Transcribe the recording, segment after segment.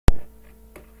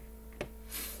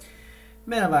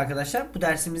Merhaba arkadaşlar. Bu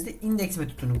dersimizde indeks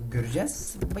metodunu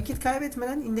göreceğiz. Vakit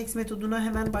kaybetmeden indeks metoduna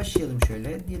hemen başlayalım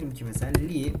şöyle. Diyelim ki mesela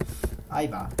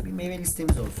ayva. Bir meyve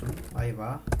listemiz olsun.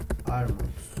 Ayva, armut,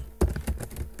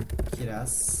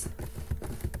 kiraz,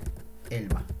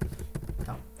 elma.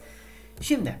 Tamam.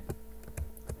 Şimdi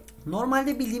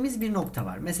normalde bildiğimiz bir nokta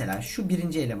var. Mesela şu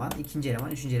birinci eleman, ikinci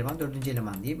eleman, üçüncü eleman, dördüncü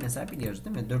eleman diye mesela biliyoruz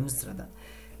değil mi? Dördüncü sırada.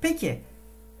 Peki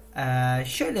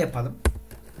şöyle yapalım.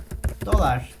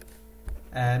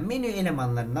 Menü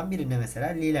elemanlarından birine mesela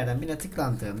li'lerden birine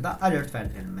tıklandığında alert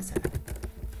verdirelim mesela.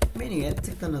 Menüye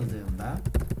tıklanıldığında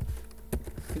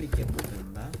klik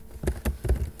yapıldığında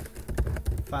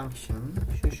function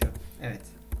şu evet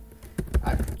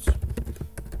alert.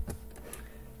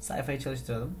 Sayfayı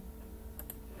çalıştıralım.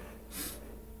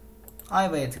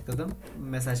 Ayvaya tıkladım.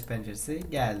 Mesaj penceresi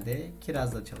geldi.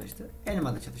 Kiraz da çalıştı.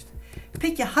 Elma da çalıştı.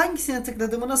 Peki hangisine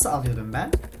tıkladığımı nasıl alıyordum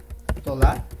ben?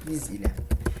 This ile.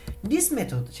 This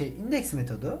metodu, indeks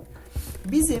metodu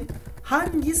bizim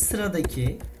hangi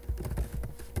sıradaki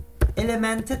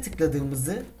elemente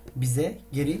tıkladığımızı bize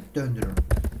geri döndürür.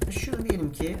 Şunu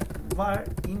diyelim ki var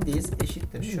in this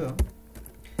eşittir şu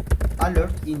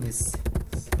alert in this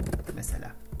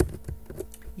mesela.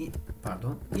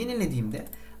 Yenilediğimde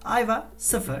ayva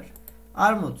 0,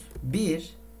 armut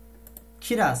 1,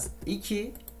 kiraz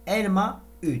 2, elma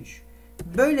 3.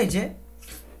 Böylece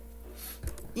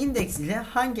indeks ile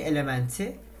hangi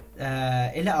elementi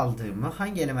ele aldığımı,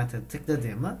 hangi elemente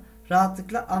tıkladığımı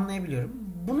rahatlıkla anlayabiliyorum.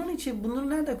 Bunun için bunu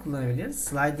nerede kullanabiliriz?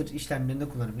 Slider işlemlerinde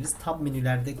kullanabiliriz. Tab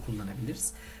menülerde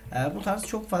kullanabiliriz. Bu tarz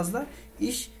çok fazla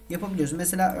iş yapabiliyoruz.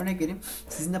 Mesela örnek vereyim.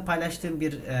 Sizinle paylaştığım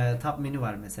bir tab menü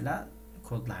var mesela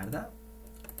kodlarda.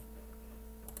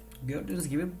 Gördüğünüz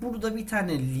gibi burada bir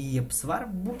tane li yapısı var.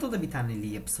 Burada da bir tane li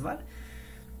yapısı var.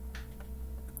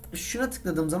 Şuna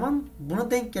tıkladığım zaman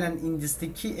buna denk gelen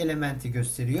indeksteki elementi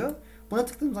gösteriyor. Buna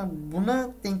tıkladığım zaman buna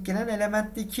denk gelen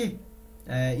elementteki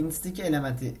indeksteki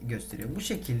elementi gösteriyor. Bu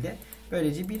şekilde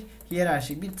böylece bir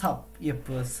hiyerarşi, bir tab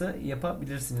yapısı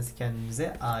yapabilirsiniz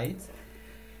kendinize ait.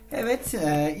 Evet,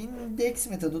 indeks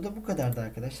metodu da bu kadardı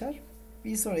arkadaşlar.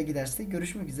 Bir sonraki derste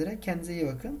görüşmek üzere. Kendinize iyi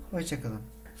bakın. Hoşça kalın.